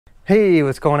Hey,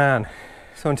 what's going on?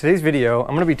 So in today's video, I'm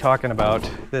going to be talking about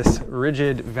this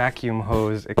Ridgid vacuum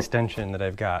hose extension that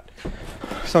I've got.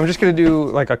 So I'm just going to do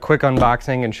like a quick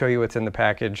unboxing and show you what's in the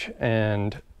package,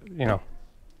 and you know,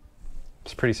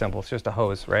 it's pretty simple. It's just a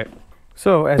hose, right?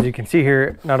 So as you can see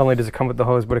here, not only does it come with the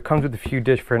hose, but it comes with a few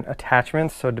different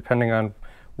attachments. So depending on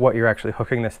what you're actually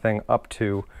hooking this thing up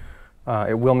to,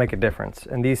 it will make a difference.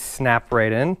 And these snap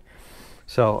right in.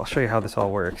 So I'll show you how this all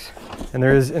works. And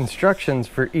there is instructions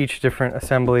for each different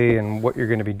assembly and what you're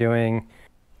going to be doing.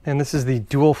 And this is the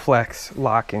dual flex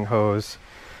locking hose.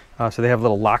 So they have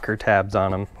little locker tabs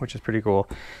on them, which is pretty cool.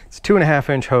 It's a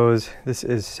 2.5-inch hose. This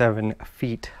is 7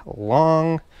 feet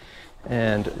long.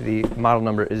 And the model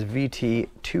number is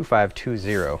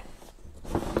VT2520.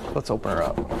 Let's open her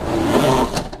up.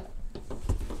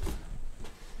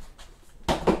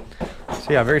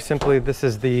 So yeah, very simply, this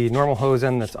is the normal hose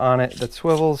end that's on it that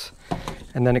swivels,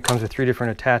 and then it comes with 3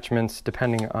 different attachments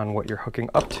depending on what you're hooking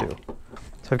up to.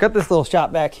 So I've got this little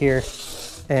shop back here,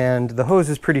 and the hose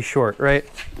is pretty short, right?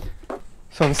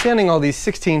 So I'm standing all these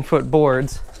 16-foot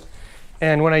boards,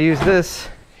 and when I use this,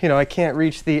 you know, I can't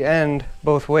reach the end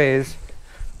both ways.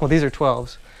 Well, these are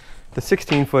 12s. The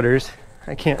 16-footers,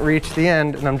 I can't reach the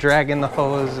end, and I'm dragging the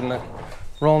hose and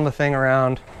rolling the thing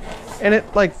around. And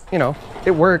it, like, you know,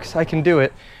 it works, I can do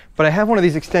it. But I have one of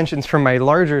these extensions from my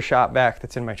larger shop back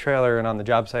that's in my trailer and on the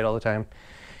job site all the time.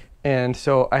 And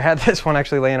so I had this one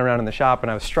actually laying around in the shop,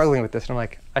 and I was struggling with this, and I'm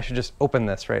like, I should just open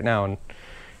this right now and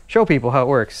show people how it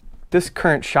works. This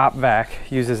current shop vac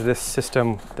uses this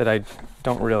system that I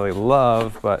don't really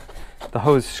love, but the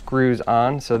hose screws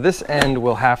on. So this end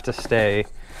will have to stay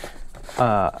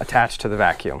attached to the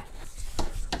vacuum,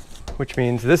 which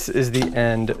means this is the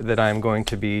end that I'm going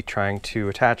to be trying to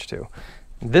attach to.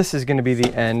 This is going to be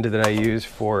the end that I use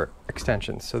for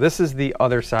extensions. So this is the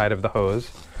other side of the hose.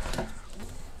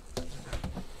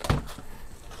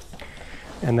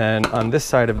 And then on this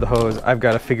side of the hose, I've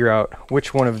got to figure out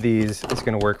which one of these is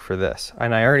going to work for this.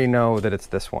 And I already know that it's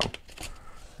this one.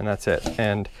 And that's it.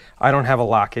 And I don't have a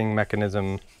locking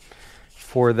mechanism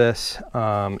for this.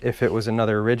 If it was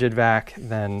another Ridgid vac,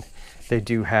 then they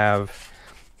do have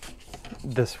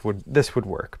this would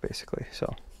work basically.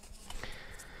 So,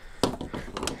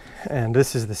 and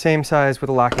this is the same size with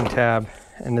a locking tab,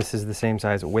 and this is the same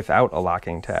size without a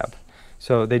locking tab.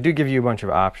 So they do give you a bunch of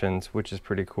options, which is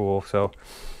pretty cool. So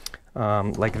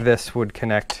like this would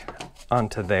connect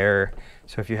onto there.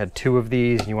 So if you had 2 of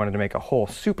these and you wanted to make a whole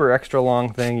super extra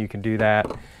long thing, you could do that.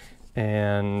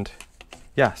 And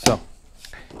yeah, so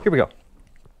here we go.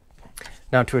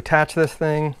 Now to attach this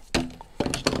thing,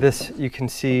 this you can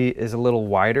see is a little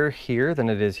wider here than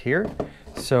it is here.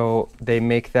 So they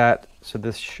make that, so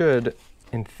this should,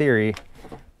 in theory,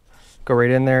 go right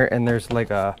in there, and there's like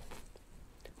a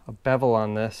bevel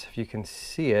on this, if you can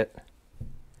see it.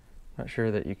 Not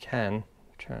sure that you can. I'm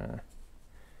trying to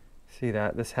see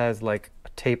that. This has like a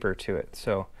taper to it.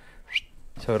 So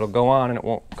it'll go on and it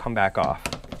won't come back off.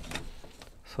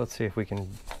 So let's see if we can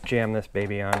jam this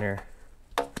baby on here.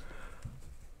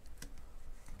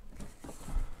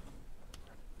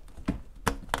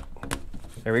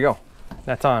 There we go.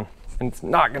 That's on. And it's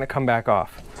not going to come back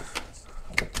off.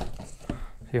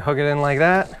 You hook it in like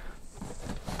that.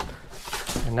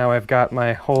 And now I've got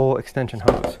my whole extension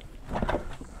hose.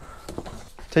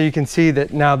 So you can see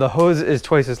that now the hose is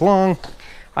twice as long.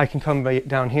 I can come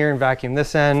down here and vacuum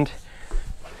this end.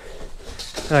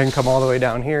 And I can come all the way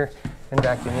down here and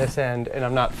vacuum this end. And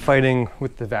I'm not fighting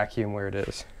with the vacuum where it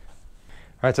is.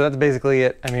 All right, so that's basically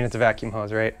it. I mean, it's a vacuum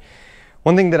hose, right?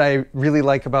 One thing that I really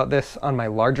like about this on my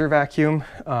larger vacuum,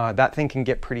 that thing can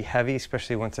get pretty heavy,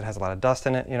 especially once it has a lot of dust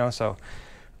in it, you know, so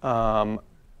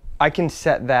I can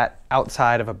set that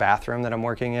outside of a bathroom that I'm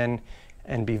working in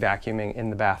and be vacuuming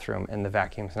in the bathroom, and the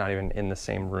vacuum's not even in the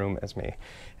same room as me.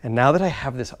 And now that I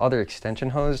have this other extension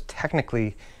hose,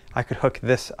 technically I could hook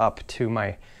this up to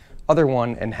my other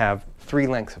one and have 3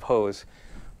 lengths of hose,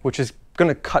 which is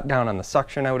gonna cut down on the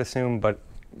suction, I would assume, but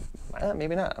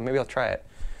maybe not, maybe I'll try it.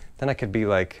 Then I could be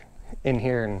like in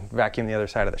here and vacuum the other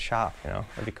side of the shop, you know,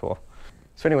 that'd be cool.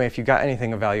 So anyway, if you got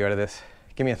anything of value out of this,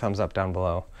 give me a thumbs up down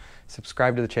below.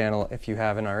 Subscribe to the channel if you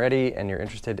haven't already and you're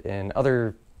interested in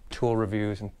other tool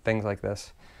reviews and things like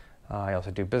this. I also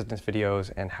do business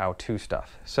videos and how-to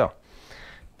stuff. So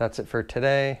that's it for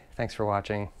today. Thanks for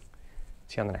watching.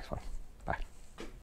 See you on the next one.